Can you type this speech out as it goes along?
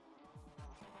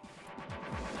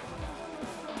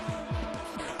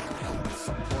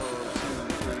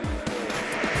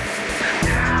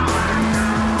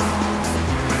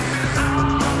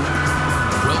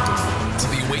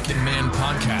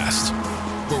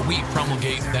where we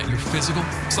promulgate that your physical,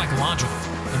 psychological,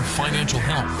 and financial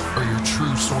health are your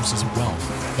true sources of wealth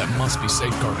that must be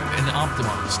safeguarded and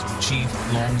optimized to achieve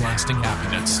long-lasting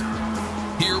happiness.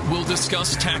 Here, we'll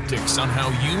discuss tactics on how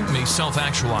you may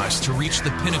self-actualize to reach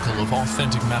the pinnacle of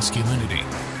authentic masculinity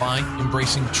by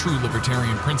embracing true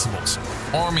libertarian principles,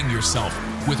 arming yourself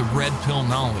with red pill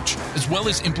knowledge, as well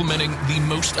as implementing the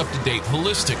most up-to-date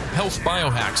holistic health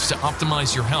biohacks to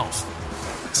optimize your health.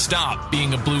 Stop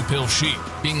being a blue pill sheep,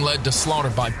 being led to slaughter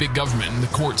by big government and the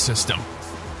court system.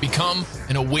 Become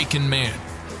an awakened man.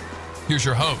 Here's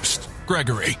your host,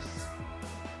 Gregory.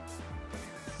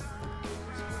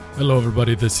 Hello,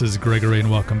 everybody. This is Gregory, and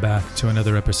welcome back to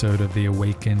another episode of The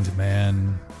Awakened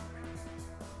Man.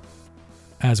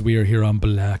 As we are here on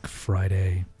Black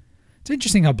Friday. It's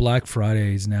interesting how Black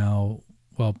Friday is now,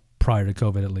 well, prior to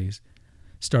COVID at least,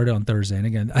 started on Thursday. And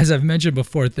again, as I've mentioned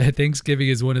before, Thanksgiving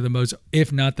is one of the most,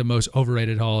 if not the most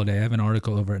overrated holiday. I have an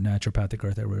article over at Naturopathic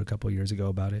Earth I wrote a couple of years ago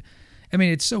about it. I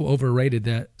mean, it's so overrated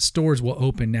that stores will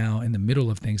open now in the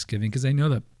middle of Thanksgiving because they know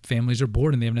that families are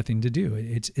bored and they have nothing to do.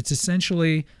 It's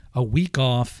essentially a week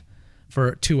off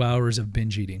for 2 hours of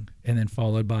binge eating and then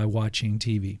followed by watching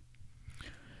TV.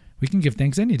 We can give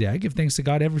thanks any day. I give thanks to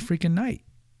God every freaking night.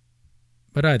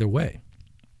 But either way,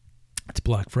 it's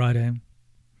Black Friday.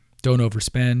 Don't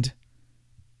overspend,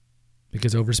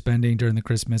 because overspending during the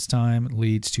Christmas time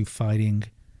leads to fighting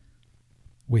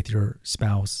with your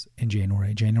spouse in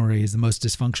January. January is the most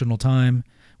dysfunctional time.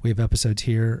 We have episodes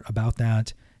here about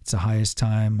that. It's the highest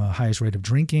time, highest rate of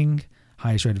drinking,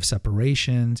 highest rate of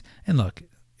separations. And look,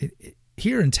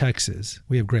 here in Texas,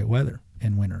 we have great weather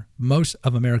in winter. Most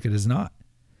of America does not.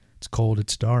 It's cold,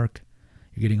 it's dark.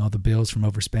 You're getting all the bills from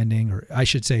overspending, or I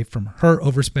should say from her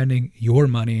overspending your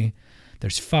money.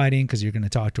 There's fighting because you're going to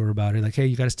talk to her about it. Like, hey,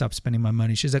 you got to stop spending my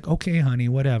money. She's like, okay, honey,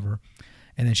 whatever.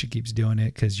 And then she keeps doing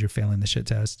it because you're failing the shit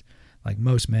test, like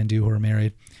most men do who are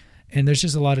married. And there's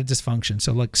just a lot of dysfunction.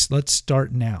 So let's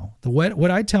start now.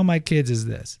 What I tell my kids is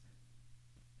this.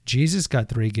 Jesus got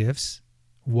 3 gifts.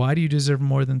 Why do you deserve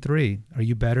more than 3? Are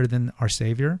you better than our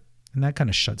Savior? And that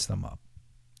kind of shuts them up.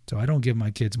 So I don't give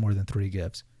my kids more than 3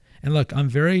 gifts. And look, I'm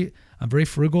very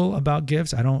frugal about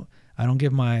gifts. I don't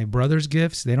give my brothers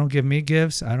gifts. They don't give me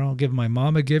gifts. I don't give my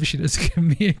mom a gift. She doesn't give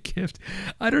me a gift.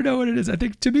 I don't know what it is. I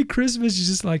think to me, Christmas is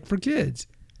just like for kids,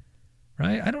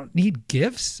 right? I don't need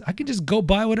gifts. I can just go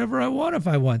buy whatever I want if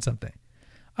I want something.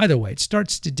 Either way, it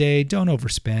starts today. Don't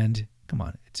overspend. Come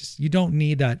on. It's just, you don't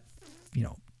need that,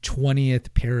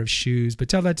 20th pair of shoes. But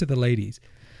tell that to the ladies.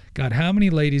 God, how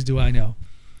many ladies do I know?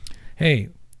 Hey,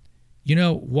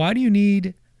 why do you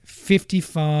need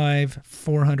 55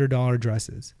 $400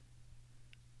 dresses?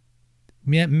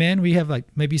 Men, we have like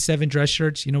maybe 7 dress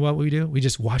shirts. You know what we do? We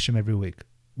just wash them every week.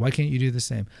 Why can't you do the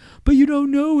same? But you don't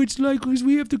know. It's like because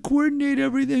we have to coordinate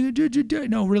everything.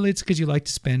 No, really, it's because you like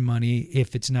to spend money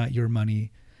if it's not your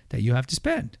money that you have to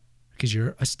spend because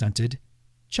you're a stunted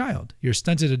child. You're a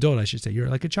stunted adult, I should say. You're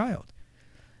like a child.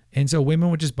 And so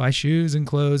women would just buy shoes and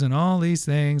clothes and all these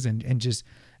things and just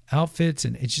outfits,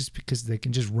 and it's just because they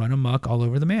can just run amok all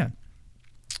over the man.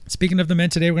 Speaking of the men,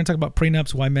 today we're going to talk about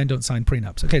prenups, why men don't sign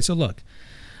prenups. Okay, so look,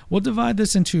 we'll divide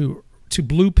this into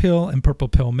blue pill and purple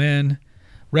pill men.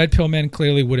 Red pill men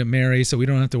clearly wouldn't marry, so we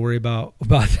don't have to worry about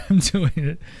them doing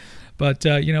it. But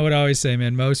you know what I always say,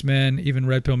 man, most men, even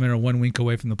red pill men, are 1 week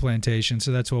away from the plantation,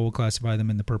 so that's why we'll classify them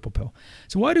in the purple pill.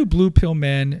 So why do blue pill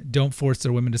men don't force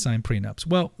their women to sign prenups?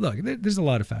 Well, look, there's a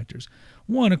lot of factors.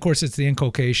 One, of course, it's the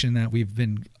inculcation that we've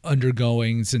been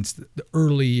undergoing since the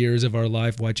early years of our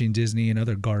life, watching Disney and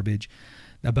other garbage,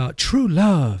 about true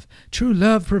love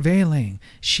prevailing.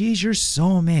 She's your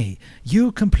soulmate.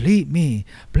 You complete me.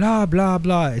 Blah, blah,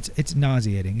 blah. It's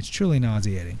nauseating. It's truly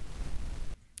nauseating.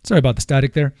 Sorry about the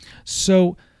static there.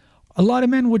 So a lot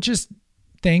of men would just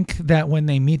think that when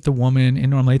they meet the woman, and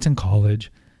normally it's in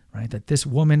college, right, that this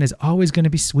woman is always going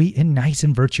to be sweet and nice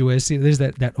and virtuous. See, there's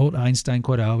that old Einstein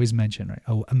quote I always mention, right?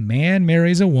 Oh, a man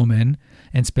marries a woman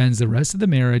and spends the rest of the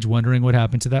marriage wondering what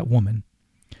happened to that woman.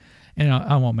 And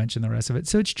I won't mention the rest of it.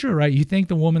 So it's true, right? You think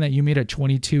the woman that you meet at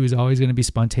 22 is always going to be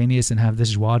spontaneous and have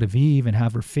this joie de vivre and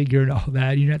have her figure and all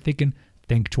that. You're not thinking,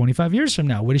 think 25 years from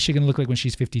now, what is she going to look like when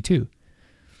she's 52?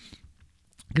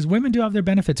 Because women do have their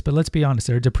benefits, but let's be honest,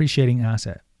 they're a depreciating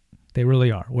asset. They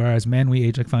really are. Whereas men, we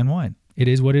age like fine wine. It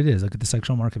is what it is. Look at the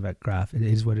sexual market graph. It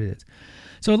is what it is.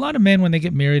 So a lot of men, when they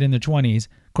get married in their 20s,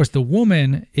 of course, the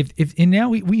woman, and now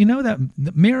we know that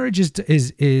marriage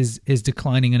is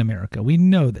declining in America. We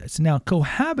know this. Now,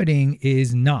 cohabiting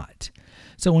is not.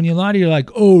 So when a lot of you are like,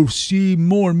 oh, see,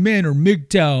 more men are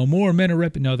MGTOW, more men are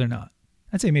red pill. No, they're not.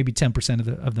 I'd say maybe 10%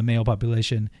 of the male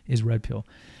population is red pill.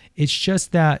 It's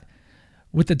just that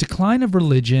with the decline of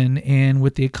religion and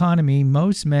with the economy,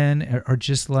 most men are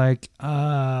just like,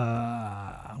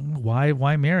 why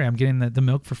marry? I'm getting the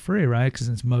milk for free, right? Because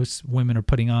since most women are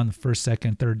putting on the first,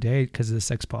 second, third date because of the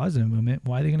sex positive movement,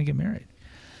 why are they going to get married?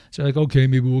 So like, okay,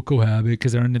 maybe we'll cohabit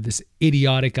because they're under this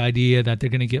idiotic idea that they're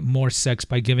going to get more sex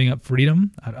by giving up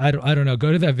freedom. I don't know.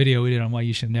 Go to that video we did on why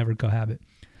you should never cohabit.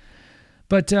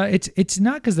 But it's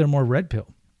not because they're more red pill.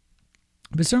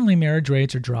 But certainly marriage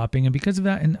rates are dropping, and because of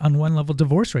that, and on one level,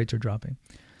 divorce rates are dropping.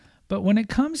 But when it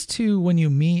comes to when you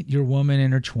meet your woman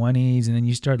in her 20s and then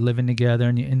you start living together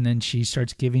and then she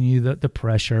starts giving you the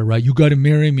pressure, right? You got to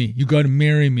marry me. You got to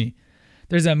marry me.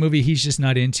 There's that movie, He's Just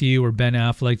Not Into You, where Ben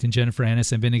Affleck and Jennifer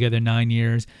Aniston have been together 9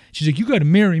 years. She's like, you got to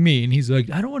marry me. And he's like,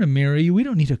 I don't want to marry you. We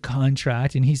don't need a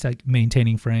contract. And he's like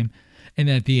maintaining frame. And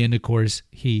then at the end, of course,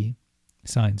 he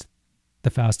signs the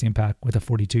Faustian Pact with a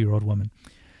 42-year-old woman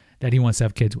that he wants to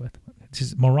have kids with. It's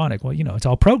just moronic. Well, it's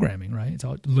all programming, right? It's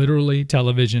all literally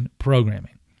television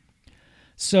programming.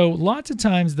 So lots of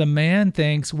times the man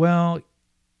thinks, well,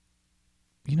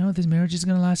 this marriage is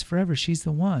going to last forever. She's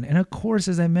the one. And of course,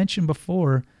 as I mentioned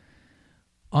before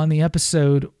on the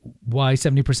episode, why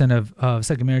 70% of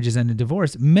second marriages end in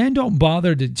divorce, men don't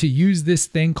bother to use this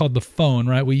thing called the phone,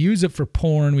 right? We use it for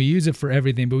porn. We use it for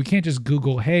everything, but we can't just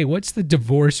Google, hey, what's the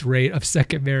divorce rate of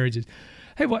second marriages?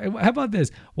 Hey, how about this?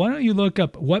 Why don't you look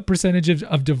up what percentage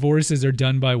of divorces are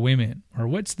done by women? Or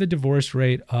what's the divorce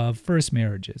rate of first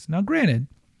marriages? Now, granted,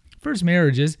 first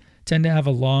marriages tend to have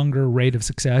a longer rate of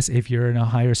success if you're in a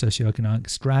higher socioeconomic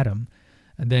stratum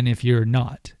than if you're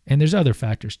not. And there's other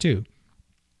factors too,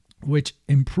 which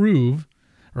improve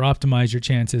or optimize your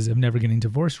chances of never getting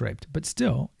divorce raped. But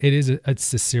still,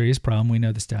 it's a serious problem. We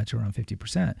know the stats are around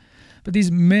 50%. But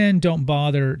these men don't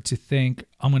bother to think,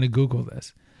 I'm going to Google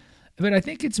this. But I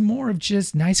think it's more of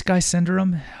just nice guy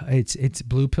syndrome. It's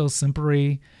blue pill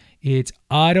simpery. It's,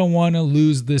 I don't want to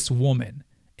lose this woman.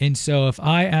 And so if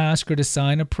I ask her to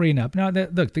sign a prenup, now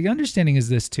look, the understanding is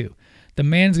this too. The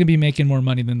man's going to be making more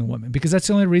money than the woman because that's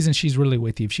the only reason she's really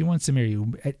with you. If she wants to marry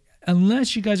you,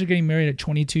 unless you guys are getting married at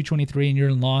 22, 23 and you're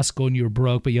in law school and you're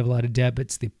broke, but you have a lot of debt, but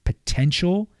it's the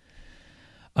potential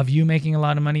of you making a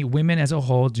lot of money. Women as a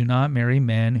whole do not marry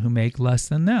men who make less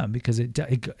than them because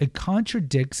it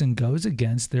contradicts and goes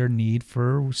against their need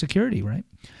for security, right?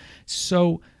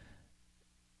 So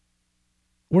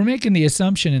we're making the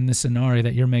assumption in this scenario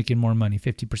that you're making more money,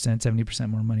 50%, 70%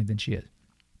 more money than she is.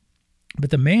 But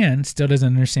the man still doesn't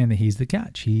understand that he's the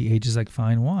catch. He ages like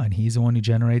fine wine. He's the one who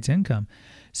generates income.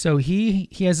 So he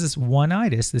has this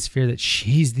one-itis, this fear that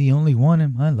she's the only one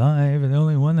in my life and the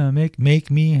only one that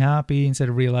make me happy, instead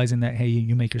of realizing that, hey,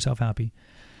 you make yourself happy.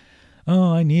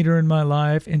 Oh, I need her in my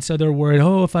life. And so they're worried,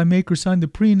 oh, if I make her sign the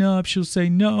prenup, she'll say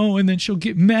no, and then she'll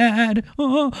get mad.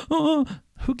 Who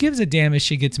gives a damn if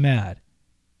she gets mad?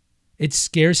 It's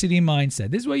scarcity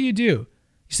mindset. This is what you do.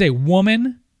 You say,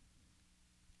 woman,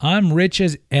 I'm rich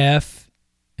as F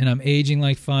and I'm aging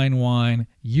like fine wine.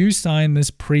 You sign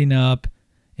this prenup.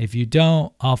 If you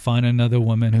don't, I'll find another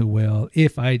woman who will,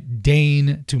 if I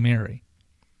deign to marry.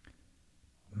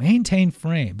 Maintain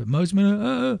frame. But most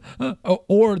men,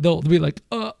 or they'll be like,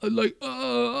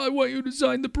 I want you to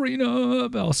sign the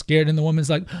prenup. All scared. And the woman's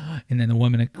like, and then the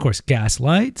woman, of course,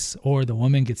 gaslights, or the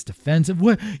woman gets defensive.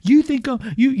 What, you think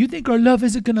our love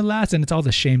isn't going to last? And it's all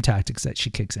the shame tactics that she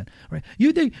kicks in, right?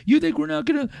 You think we're not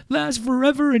going to last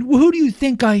forever? And who do you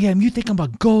think I am? You think I'm a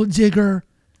gold digger?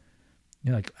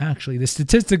 You're like, actually, the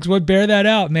statistics would bear that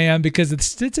out, man, because the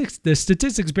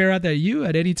statistics bear out that you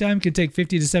at any time can take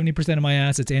 50 to 70% of my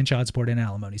assets and child support and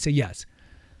alimony. So yes.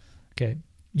 Okay.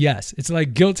 Yes. It's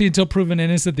like guilty until proven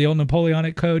innocent, the old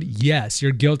Napoleonic code. Yes,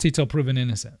 you're guilty till proven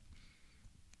innocent.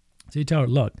 So you tell her,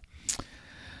 look,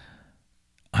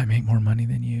 I make more money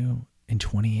than you. In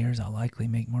 20 years, I'll likely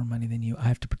make more money than you. I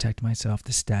have to protect myself.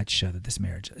 The stats show that this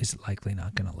marriage is likely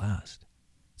not going to last.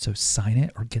 So sign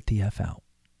it or get the F out.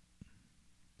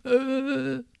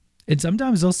 And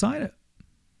sometimes they'll sign it.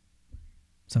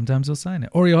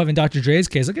 Or you'll have in Dr. Dre's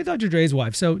case, look at Dr. Dre's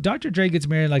wife. So Dr. Dre gets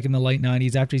married like in the late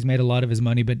 90s after he's made a lot of his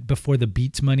money, but before the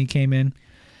Beats money came in.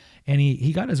 And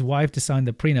he got his wife to sign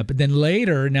the prenup. But then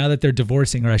later, now that they're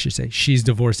divorcing, or I should say she's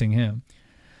divorcing him,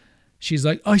 she's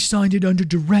like, I signed it under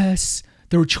duress.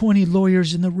 There were 20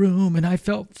 lawyers in the room and I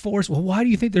felt forced. Well, why do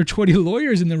you think there are 20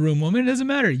 lawyers in the room, woman? It doesn't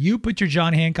matter. You put your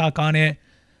John Hancock on it.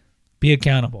 Be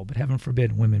accountable, but heaven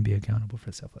forbid women be accountable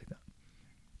for stuff like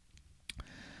that.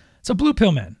 So blue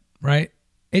pill men, right?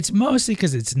 It's mostly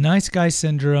because it's nice guy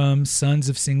syndrome, sons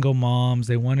of single moms.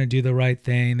 They want to do the right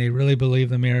thing. They really believe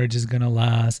the marriage is going to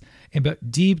last.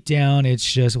 But deep down,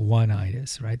 it's just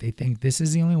one-itis, right? They think this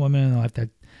is the only woman in life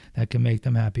that can make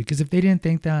them happy. Because if they didn't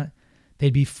think that,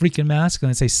 they'd be freaking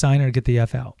masculine and say, sign her, get the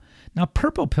F out. Now,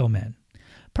 purple pill men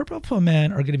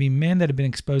are going to be men that have been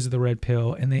exposed to the red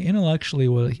pill, and they intellectually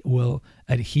will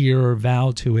adhere or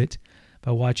vow to it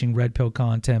by watching red pill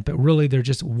content, but really they're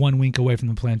just one wink away from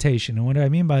the plantation. And what I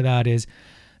mean by that is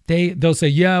they'll say,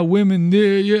 yeah, women,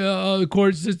 the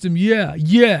court system, yeah,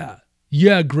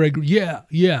 Greg,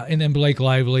 yeah. And then Blake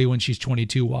Lively, when she's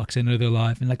 22, walks into their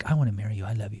life and like, I want to marry you,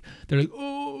 I love you. They're like,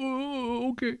 oh,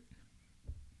 okay.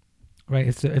 Right?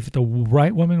 If the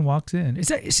right woman walks in,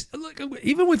 look,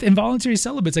 even with involuntary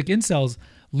celibates, like incels,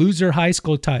 loser high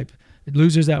school type,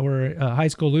 losers that were high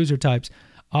school loser types,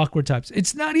 awkward types.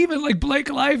 It's not even like Blake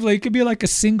Lively. It could be like a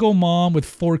single mom with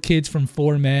 4 kids from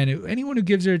 4 men. Anyone who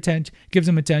gives them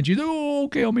attention, oh,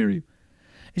 okay, I'll marry you.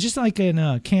 It's just like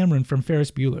in Cameron from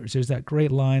Ferris Bueller's. There's that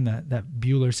great line that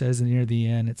Bueller says near the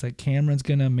end. It's like Cameron's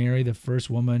going to marry the first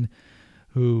woman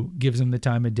who gives him the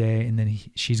time of day, and then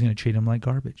she's going to treat him like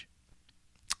garbage.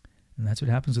 And that's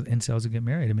what happens with incels who get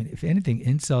married. I mean, if anything,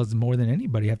 incels more than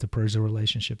anybody have to purge their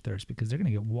relationship thirst because they're going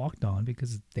to get walked on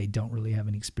because they don't really have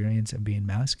any experience of being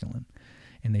masculine.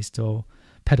 And they still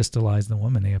pedestalize the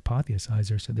woman. They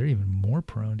apotheosize her. So they're even more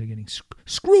prone to getting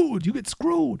screwed. You get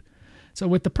screwed. So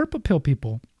with the purple pill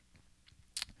people,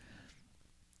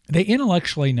 they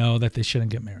intellectually know that they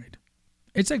shouldn't get married.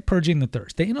 It's like purging the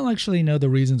thirst. They intellectually know the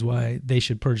reasons why they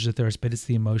should purge the thirst, but it's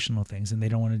the emotional things, and they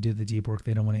don't want to do the deep work.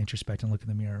 They don't want to introspect and look in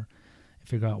the mirror and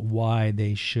figure out why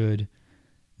they should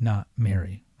not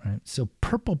marry, right? So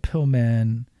purple pill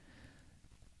men,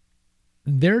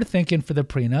 they're thinking for the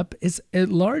prenup is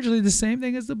largely the same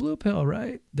thing as the blue pill,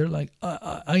 right? They're like,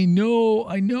 I know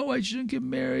I shouldn't get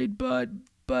married, but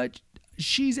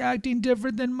she's acting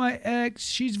different than my ex.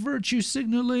 She's virtue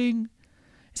signaling.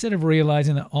 Instead of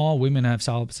realizing that all women have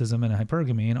solipsism and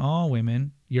hypergamy, and all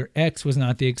women, your ex was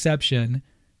not the exception.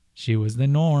 She was the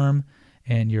norm,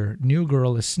 and your new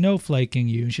girl is snowflaking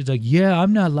you. And she's like, yeah,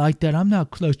 I'm not like that. I'm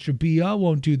not cluster B. I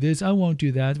won't do this. I won't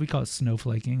do that. We call it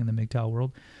snowflaking in the MGTOW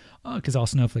world because all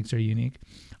snowflakes are unique.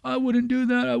 I wouldn't do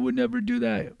that. I would never do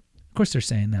that. Of course they're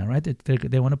saying that, right?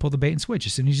 They want to pull the bait and switch.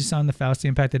 As soon as you sign the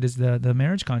Faustian pact that is the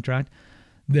marriage contract,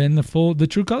 then the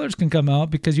true colors can come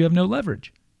out because you have no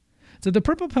leverage. So the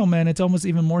purple pill men, it's almost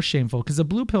even more shameful because the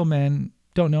blue pill men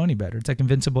don't know any better. It's like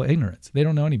invincible ignorance. They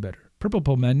don't know any better. Purple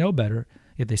pill men know better,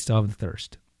 yet they still have the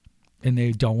thirst. And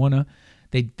they don't want to,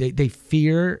 they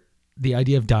fear the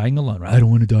idea of dying alone. Right? I don't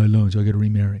want to die alone, so I got to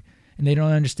remarry. And they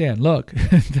don't understand. Look,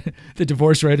 the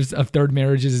divorce rate of third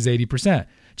marriages is 80%.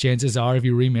 Chances are if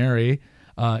you remarry,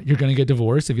 you're going to get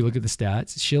divorced. If you look at the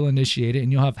stats, she'll initiate it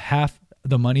and you'll have half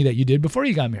the money that you did before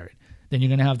you got married. Then you're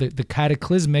going to have the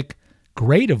cataclysmic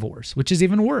gray divorce, which is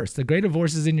even worse. The gray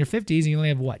divorce is in your 50s and you only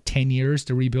have, 10 years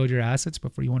to rebuild your assets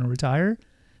before you want to retire?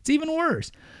 It's even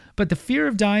worse. But the fear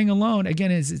of dying alone,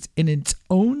 again, is in its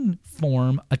own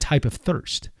form a type of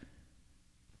thirst,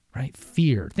 right?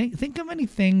 Fear. Think of any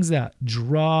things that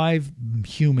drive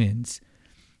humans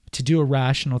to do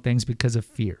irrational things because of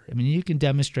fear. I mean, you can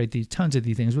demonstrate tons of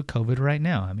these things with COVID right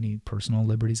now. How many personal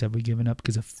liberties have we given up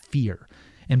because of fear?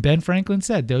 And Ben Franklin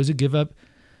said, those who give up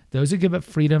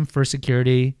freedom for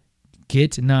security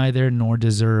get neither nor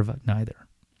deserve neither.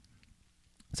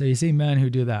 So you see men who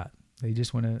do that. They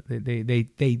just want to,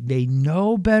 they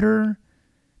know better.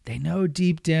 They know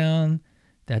deep down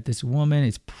that this woman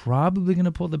is probably going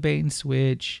to pull the bait and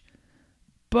switch,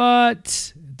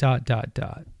 but ...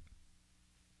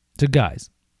 So guys,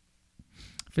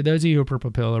 for those of you who are purple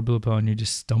pill or blue pill and you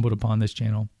just stumbled upon this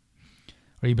channel,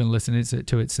 or you've been listening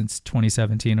to it since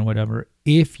 2017 or whatever,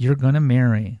 if you're going to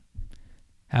marry,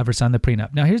 have her sign the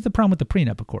prenup. Now, here's the problem with the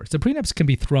prenup, of course. The prenups can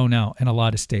be thrown out in a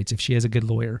lot of states if she has a good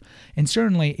lawyer. And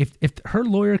certainly, if her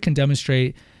lawyer can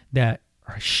demonstrate that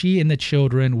she and the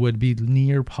children would be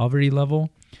near poverty level,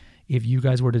 if you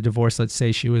guys were to divorce, let's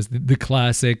say she was the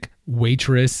classic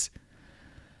waitress,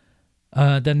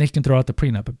 then they can throw out the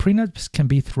prenup. But prenups can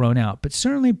be thrown out. But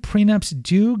certainly prenups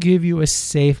do give you a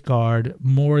safeguard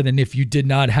more than if you did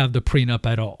not have the prenup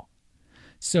at all.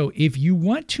 So if you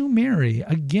want to marry,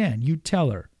 again, you tell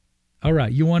her, all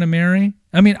right, you want to marry?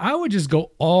 I mean, I would just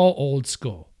go all old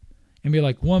school and be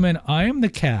like, woman, I am the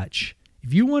catch.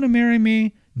 If you want to marry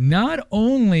me, not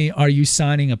only are you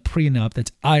signing a prenup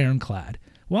that's ironclad.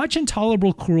 Watch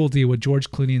Intolerable Cruelty with George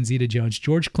Clooney and Zeta Jones.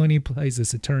 George Clooney plays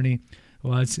this attorney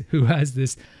who has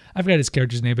this, I forgot his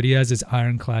character's name, but he has this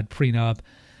ironclad prenup.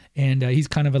 And he's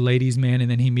kind of a ladies' man.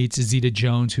 And then he meets Zeta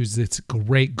Jones, who's this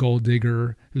great gold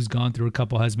digger who's gone through a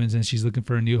couple husbands, and she's looking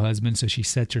for a new husband. So she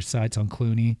sets her sights on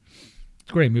Clooney. It's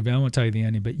a great movie. I won't tell you the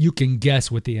ending, but you can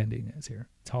guess what the ending is here.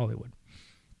 It's Hollywood.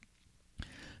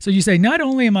 So you say, not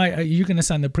only am you going to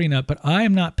sign the prenup, but I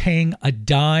am not paying a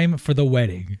dime for the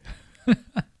wedding.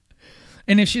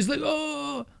 And if she's like,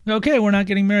 oh, okay, we're not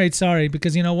getting married, sorry,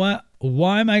 because you know what?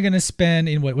 Why am I going to spend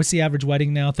what's the average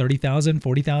wedding now? 30,000,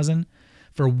 40,000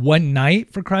 for one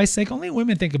night, for Christ's sake? Only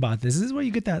women think about this. This is where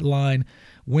you get that line.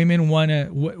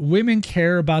 Women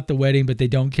care about the wedding, but they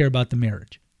don't care about the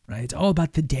marriage, right? It's all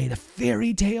about the day, the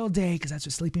fairy tale day, because that's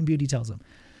what Sleeping Beauty tells them.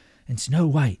 And Snow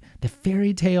White, the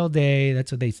fairy tale day,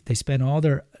 that's what they spend all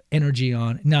their energy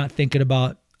on, not thinking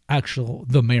about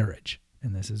the marriage.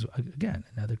 And this is, again,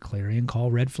 another clarion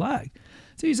call, red flag.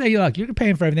 So you say, look, you're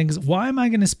paying for everything, because why am I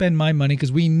going to spend my money?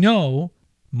 Because we know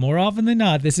more often than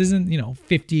not, this isn't,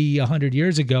 50, 100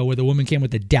 years ago where the woman came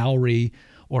with a dowry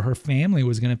or her family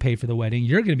was going to pay for the wedding.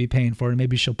 You're going to be paying for it.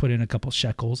 Maybe she'll put in a couple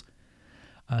shekels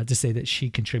to say that she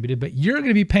contributed, but you're going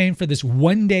to be paying for this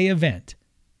one-day event.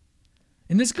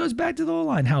 And this goes back to the whole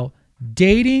line, how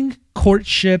dating,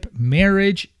 courtship,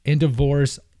 marriage, and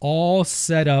divorce all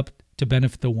set up to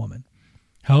benefit the woman.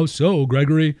 How so,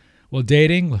 Gregory? Well,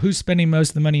 dating, who's spending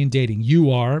most of the money in dating?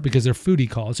 You are, because they're foodie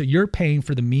calls. So you're paying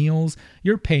for the meals.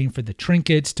 You're paying for the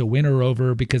trinkets to win her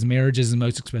over, because marriage is the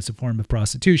most expensive form of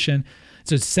prostitution.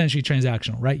 So it's essentially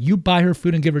transactional, right? You buy her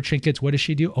food and give her trinkets. What does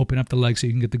she do? Open up the leg so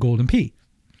you can get the golden pea.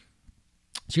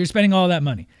 So you're spending all that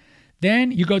money.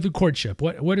 Then you go through courtship.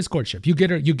 What is courtship? You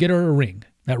get her a ring.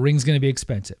 That ring's going to be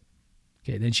expensive.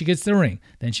 Okay, then she gets the ring.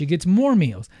 Then she gets more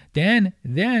meals. Then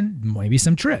maybe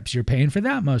some trips. You're paying for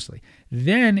that mostly.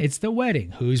 Then it's the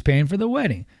wedding. Who's paying for the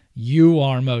wedding? You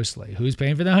are mostly. Who's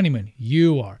paying for the honeymoon?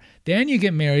 You are. Then you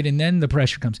get married, and then the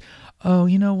pressure comes. Oh,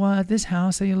 you know what? This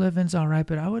house that you live in is all right,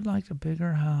 but I would like a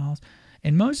bigger house.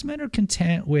 And most men are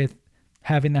content with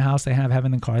having the house they have,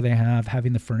 having the car they have,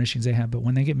 having the furnishings they have. But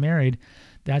when they get married,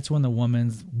 that's when the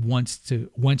woman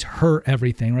wants her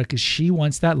everything, right? Because she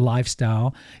wants that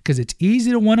lifestyle, because it's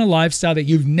easy to want a lifestyle that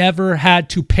you've never had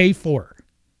to pay for.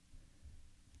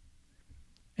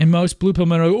 And most blue pill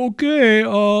men are like, okay,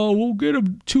 we'll get a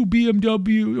 2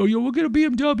 BMW, or we'll get a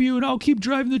BMW, and I'll keep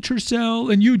driving the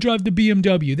Tercel, and you drive the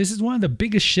BMW. This is one of the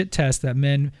biggest shit tests that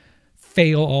men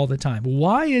fail all the time.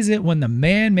 Why is it when the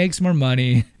man makes more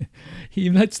money,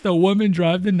 he lets the woman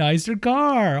drive the nicer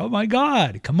car? Oh my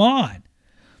God, come on.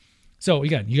 So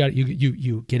again,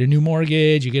 you get a new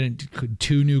mortgage, you get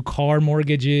 2 new car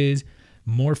mortgages,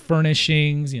 more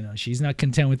furnishings. She's not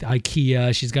content with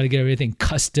IKEA. She's got to get everything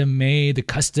custom made, the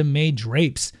custom made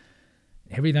drapes,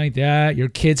 everything like that. Your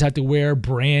kids have to wear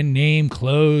brand name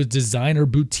clothes, designer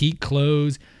boutique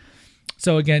clothes.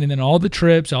 So again, and then all the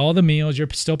trips, all the meals, you're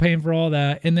still paying for all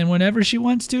that. And then whenever she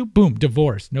wants to, boom,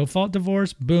 divorce. No fault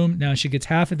divorce, boom. Now she gets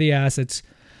half of the assets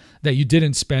that you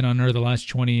didn't spend on her the last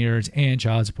 20 years, and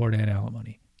child support and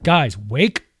alimony. Guys,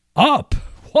 wake up.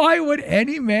 Why would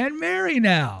any man marry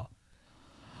now?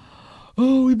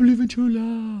 Oh, we believe in true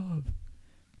love.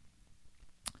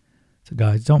 So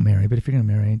guys, don't marry. But if you're going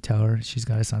to marry, tell her she's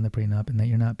got to sign the prenup and that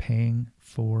you're not paying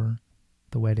for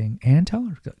the wedding. And tell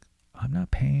her, I'm not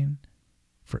paying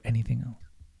for anything else.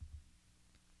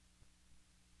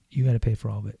 You got to pay for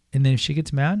all of it. And then if she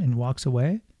gets mad and walks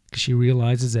away because she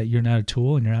realizes that you're not a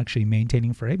tool and you're actually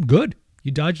maintaining for him, good.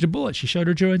 You dodged a bullet. She showed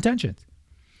her true intentions.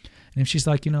 And if she's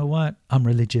like, you know what? I'm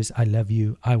religious. I love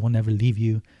you. I will never leave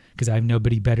you because I have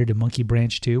nobody better to monkey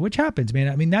branch to, which happens, man.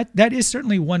 I mean, that is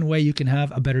certainly one way you can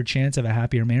have a better chance of a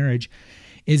happier marriage,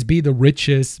 is be the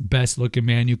richest, best looking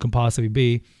man you can possibly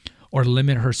be, or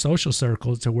limit her social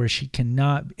circles to where she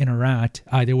cannot interact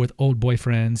either with old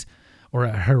boyfriends or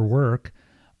at her work,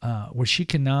 where she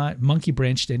cannot monkey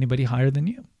branch to anybody higher than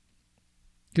you,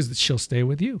 because she'll stay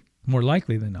with you more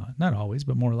likely than not. Not always,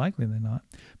 but more likely than not.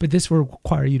 But this will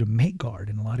require you to mate guard,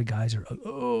 and a lot of guys are,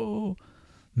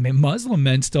 Muslim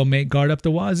men still mate guard up the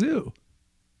wazoo.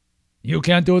 You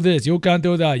can't do this. You can't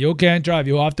do that. You can't drive.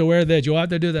 You have to wear this. You have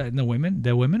to do that. And the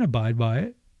women abide by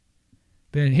it.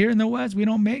 But here in the West, we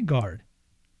don't mate guard.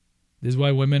 This is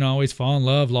why women always fall in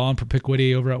love, law and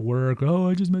propinquity over at work. Oh,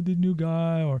 I just met this new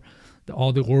guy. Or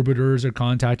all the orbiters are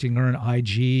contacting her on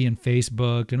IG and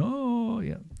Facebook.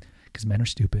 And because men are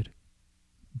stupid.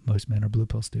 Most men are blue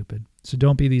pill stupid. So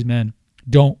don't be these men.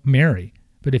 Don't marry.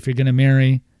 But if you're going to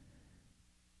marry,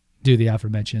 do the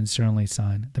aforementioned, certainly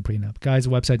sign the prenup. Guys, the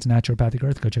website's Naturopathic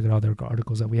Earth. Go check out all the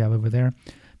articles that we have over there.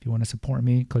 If you want to support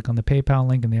me, click on the PayPal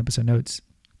link in the episode notes.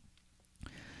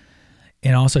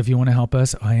 And also, if you want to help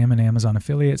us, I am an Amazon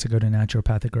affiliate, so go to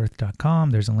naturopathicearth.com.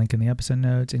 There's a link in the episode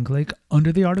notes, and click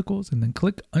under the articles, and then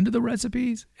click under the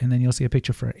recipes, and then you'll see a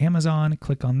picture for Amazon.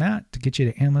 Click on that to get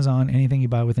you to Amazon. Anything you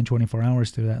buy within 24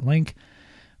 hours through that link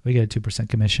We get a 2%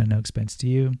 commission, no expense to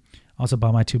you. Also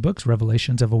buy my 2 books,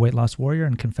 Revelations of a Weight Loss Warrior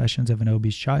and Confessions of an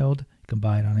Obese Child. You can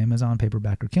buy it on Amazon,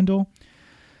 paperback or Kindle.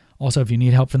 Also, if you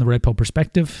need help from the Red Pill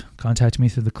perspective, contact me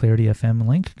through the Clarity FM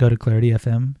link. Go to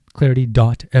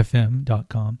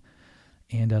clarity.fm.com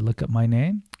and look up my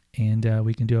name, and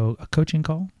we can do a coaching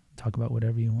call, talk about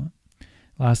whatever you want.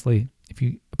 Lastly, if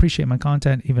you appreciate my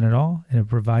content even at all, and it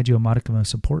provides you a modicum of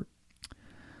support,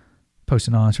 post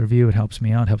an honest review. It helps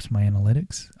me out, helps my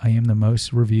analytics. I am the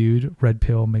most reviewed Red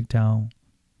Pill MGTOW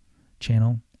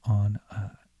channel on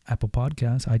Apple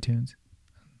Podcasts, iTunes.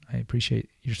 I appreciate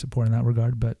your support in that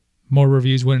regard, but more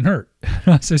reviews wouldn't hurt.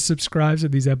 So subscribe so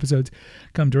these episodes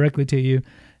come directly to you.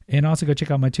 And also go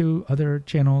check out my 2 other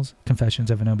channels, Confessions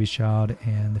of an Obese Child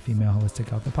and the Female Holistic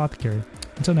Health Apothecary.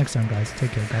 Until next time, guys,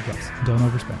 take care. God bless. And don't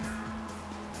overspend.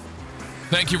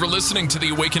 Thank you for listening to the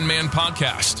Awakened Man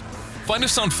Podcast. Find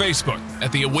us on Facebook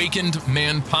at the Awakened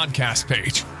Man Podcast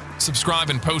page. Subscribe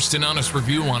and post an honest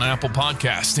review on Apple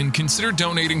Podcasts, and consider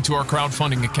donating to our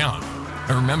crowdfunding account.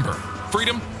 And remember,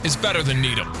 freedom is better than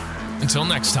need'em. Until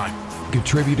next time.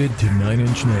 Contributed to 9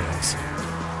 Inch Nails.